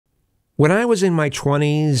When I was in my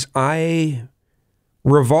 20s, I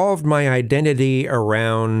revolved my identity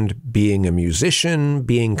around being a musician,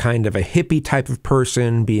 being kind of a hippie type of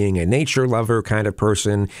person, being a nature lover kind of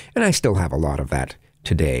person, and I still have a lot of that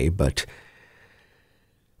today, but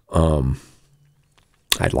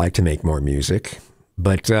I'd like to make more music.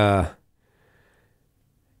 But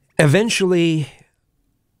eventually,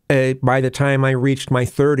 by the time I reached my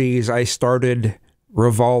 30s, I started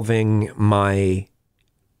revolving my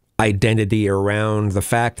identity around the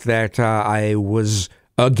fact that I was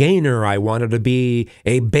a gainer. I wanted to be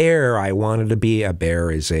a bear. I wanted to be a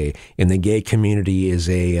bear in the gay community is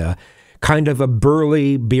a kind of a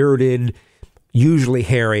burly, bearded, usually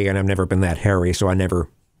hairy, and I've never been that hairy, so I never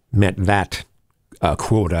met that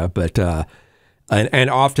quota, but and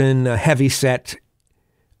often heavy-set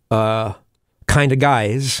kind of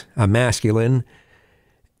guys, masculine,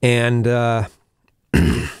 and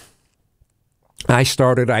I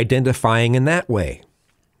started identifying in that way.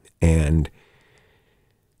 And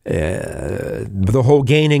the whole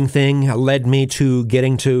gaining thing led me to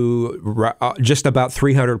getting to just about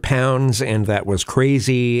 300 pounds, and that was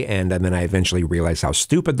crazy. And then I eventually realized how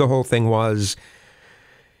stupid the whole thing was.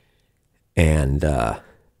 And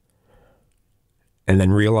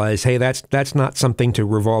then realized, hey, that's not something to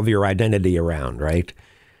revolve your identity around, right?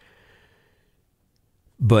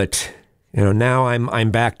 But now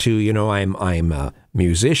I'm back to, I'm a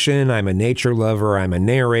musician, I'm a nature lover, I'm a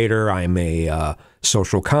narrator, I'm a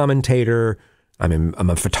social commentator, I'm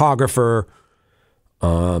a photographer,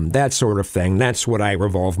 that sort of thing. That's what I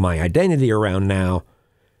revolve my identity around now.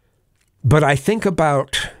 But I think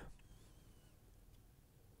about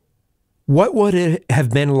what would it have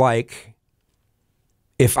been like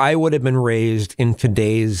if I would have been raised in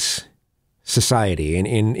today's society,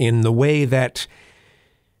 in the way that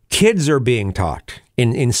kids are being taught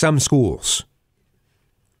in some schools,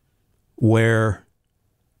 where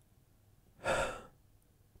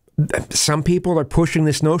some people are pushing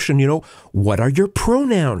this notion, what are your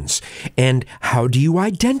pronouns and how do you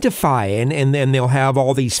identify? And then they'll have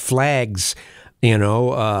all these flags,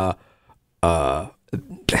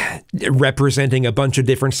 representing a bunch of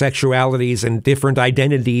different sexualities and different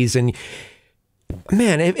identities. And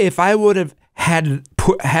man, if I would have had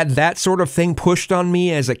that sort of thing pushed on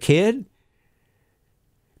me as a kid,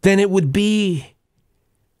 then it would be,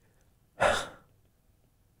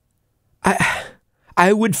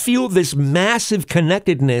 I would feel this massive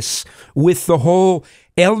connectedness with the whole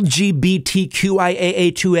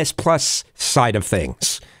LGBTQIAA2S plus side of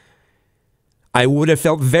things. I would have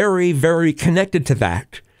felt very, very connected to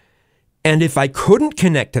that. And if I couldn't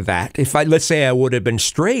connect to that, let's say I would have been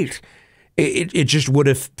straight, it just would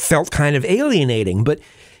have felt kind of alienating. But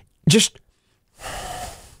just,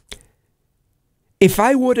 if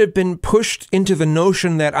I would have been pushed into the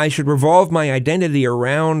notion that I should revolve my identity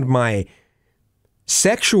around my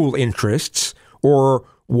sexual interests or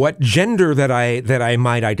what gender that I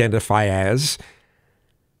might identify as,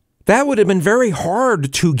 that would have been very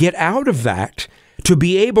hard to get out of that, to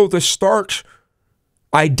be able to start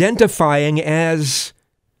identifying as,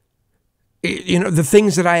 the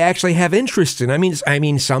things that I actually have interest in. I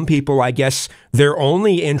mean, some people, I guess, their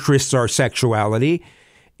only interests are sexuality.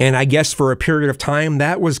 And I guess for a period of time,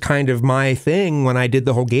 that was kind of my thing when I did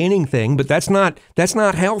the whole gaining thing, but that's not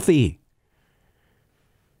healthy.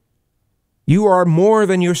 You are more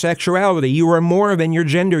than your sexuality. You are more than your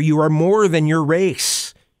gender. You are more than your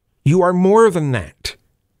race. You are more than that.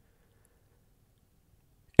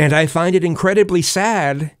 And I find it incredibly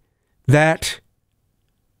sad that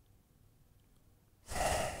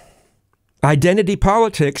identity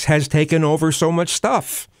politics has taken over so much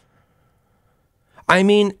stuff. I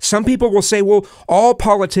mean, some people will say, well, all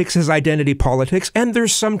politics is identity politics, and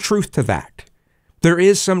there's some truth to that. There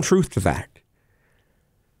is some truth to that.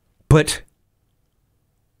 But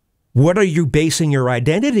what are you basing your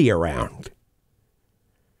identity around?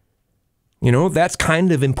 That's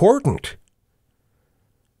kind of important.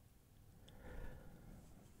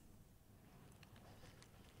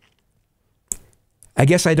 I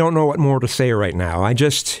guess I don't know what more to say right now. I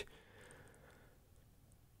just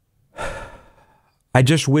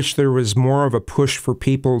wish there was more of a push for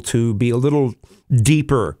people to be a little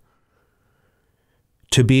deeper,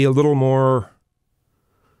 to be a little more,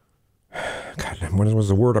 God, what was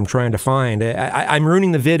the word I'm trying to find? I'm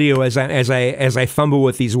ruining the video as I fumble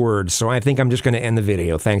with these words, so I think I'm just going to end the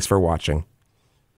video. Thanks for watching.